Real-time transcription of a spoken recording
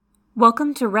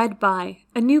Welcome to Read By,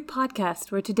 a new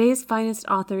podcast where today's finest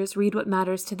authors read what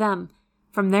matters to them,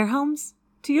 from their homes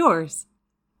to yours.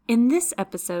 In this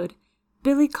episode,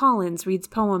 Billy Collins reads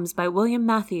poems by William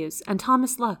Matthews and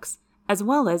Thomas Lux, as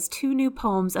well as 2 new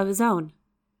poems of his own.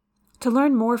 To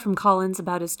learn more from Collins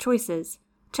about his choices,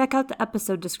 check out the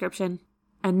episode description.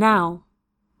 And now,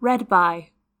 Read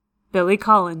By Billy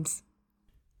Collins.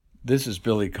 This is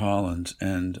Billy Collins,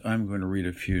 and I'm going to read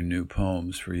a few new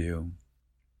poems for you.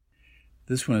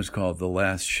 This one is called The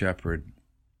Last Shepherd.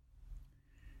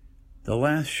 The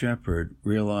last shepherd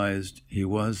realized he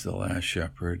was the last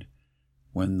shepherd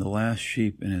when the last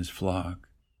sheep in his flock,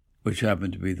 which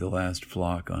happened to be the last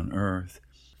flock on earth,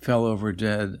 fell over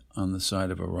dead on the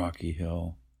side of a rocky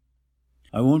hill.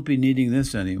 "I won't be needing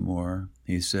this anymore,"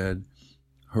 he said,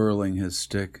 hurling his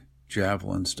stick,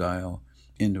 javelin style,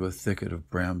 into a thicket of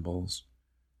brambles.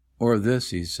 "Or this,"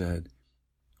 he said,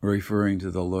 referring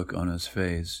to the look on his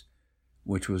face,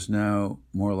 which was now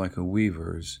more like a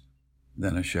weaver's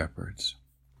than a shepherd's.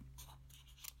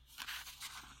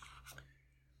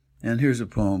 And here's a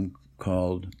poem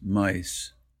called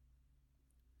Mice.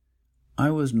 I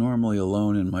was normally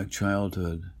alone in my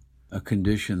childhood, a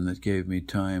condition that gave me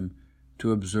time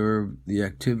to observe the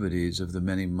activities of the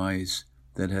many mice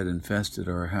that had infested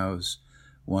our house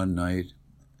one night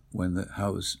when the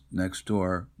house next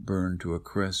door burned to a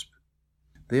crisp.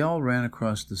 They all ran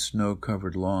across the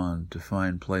snow-covered lawn to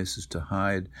find places to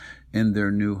hide in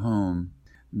their new home.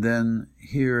 Then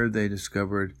here they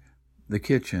discovered the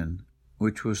kitchen,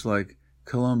 which was like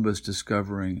Columbus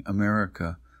discovering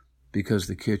America because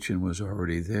the kitchen was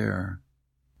already there.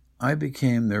 I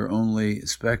became their only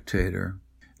spectator,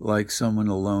 like someone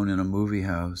alone in a movie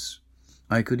house.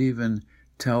 I could even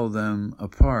tell them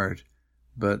apart,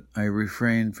 but I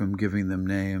refrained from giving them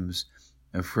names,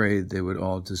 afraid they would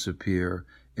all disappear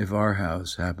if our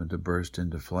house happened to burst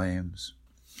into flames.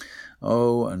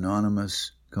 Oh,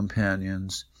 anonymous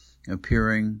companions,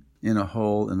 appearing in a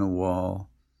hole in a wall,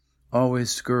 always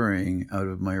scurrying out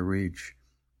of my reach.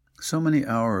 So many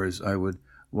hours I would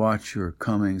watch your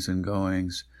comings and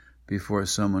goings before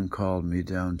someone called me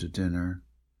down to dinner.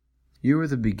 You were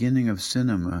the beginning of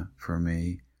cinema for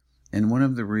me, and one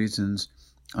of the reasons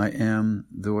I am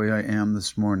the way I am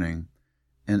this morning,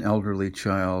 an elderly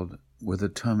child with a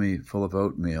tummy full of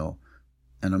oatmeal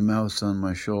and a mouse on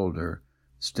my shoulder,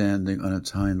 standing on its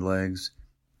hind legs,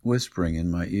 whispering in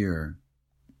my ear.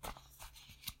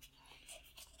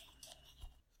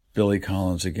 Billy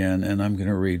Collins again, and I'm going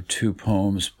to read 2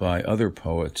 poems by other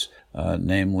poets,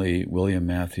 namely William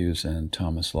Matthews and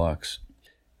Thomas Lux.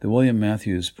 The William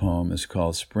Matthews poem is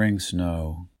called Spring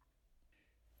Snow.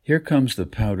 Here comes the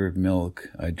powdered milk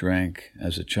I drank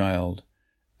as a child,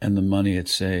 and the money it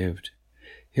saved.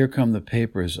 Here come the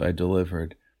papers I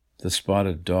delivered, the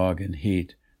spotted dog in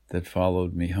heat that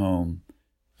followed me home,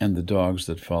 and the dogs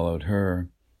that followed her.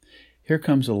 Here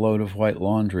comes a load of white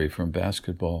laundry from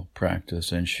basketball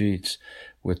practice and sheets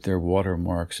with their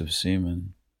watermarks of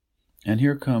semen. And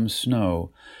here comes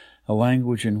snow, a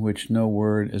language in which no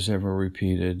word is ever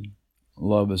repeated.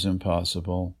 Love is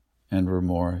impossible, and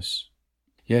remorse.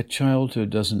 Yet childhood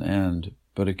doesn't end,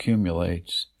 but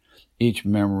accumulates, each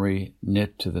memory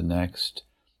knit to the next,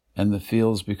 and the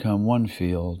fields become one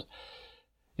field.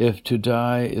 If to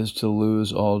die is to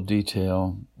lose all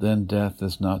detail, then death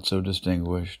is not so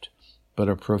distinguished, but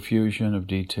a profusion of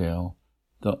detail,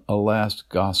 a last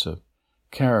gossip,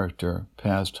 character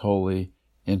passed wholly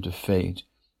into fate,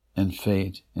 and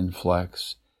fate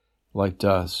inflects, like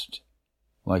dust,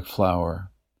 like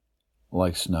flower,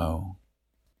 like snow.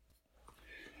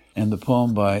 And the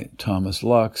poem by Thomas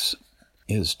Lux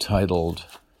is titled,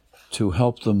 To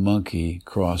Help the Monkey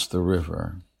Cross the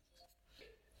River.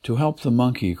 To help the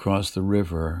monkey cross the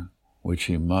river, which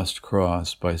he must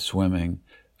cross by swimming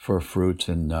for fruits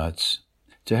and nuts,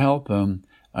 to help him,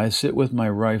 I sit with my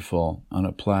rifle on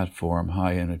a platform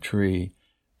high in a tree,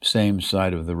 same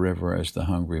side of the river as the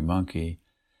hungry monkey.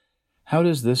 How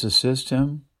does this assist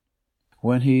him?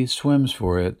 When he swims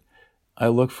for it, I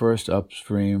look first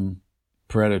upstream.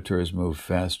 Predators move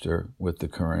faster with the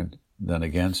current than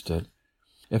against it.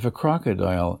 If a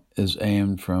crocodile is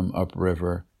aimed from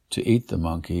upriver to eat the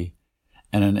monkey,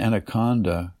 and an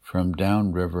anaconda from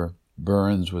downriver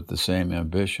burns with the same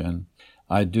ambition,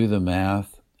 I do the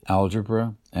math,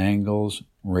 algebra, angles,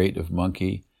 rate of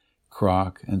monkey,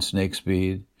 croc, and snake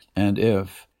speed, and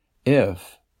if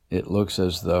it looks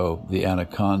as though the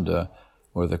anaconda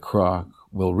or the croc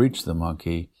will reach the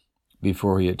monkey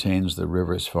before he attains the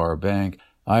river's far bank,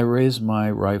 I raise my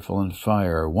rifle and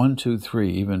fire 1, 2, 3,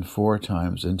 even 4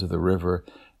 times into the river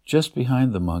just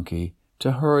behind the monkey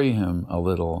to hurry him a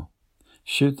little.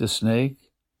 Shoot the snake,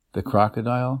 The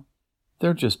crocodile?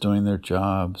 They're just doing their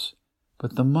jobs.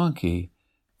 But the monkey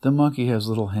has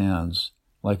little hands,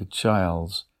 like a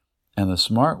child's, and the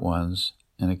smart ones,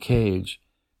 in a cage,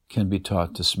 can be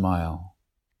taught to smile.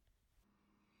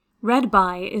 Read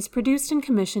By is produced and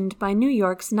commissioned by New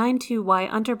York's 92Y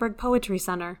Unterberg Poetry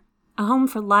Center, a home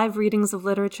for live readings of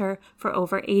literature for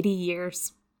over 80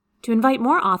 years. To invite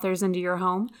more authors into your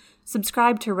home,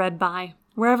 subscribe to Read By,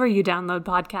 wherever you download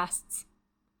podcasts.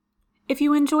 If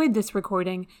you enjoyed this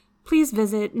recording, please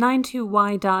visit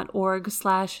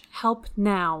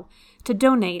 92y.org/helpnow to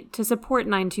donate to support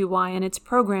 92Y and its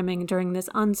programming during this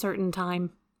uncertain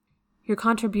time. Your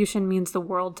contribution means the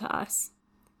world to us.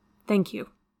 Thank you.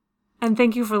 And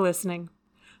thank you for listening.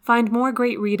 Find more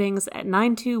great readings at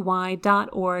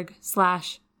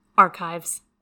 92y.org/archives.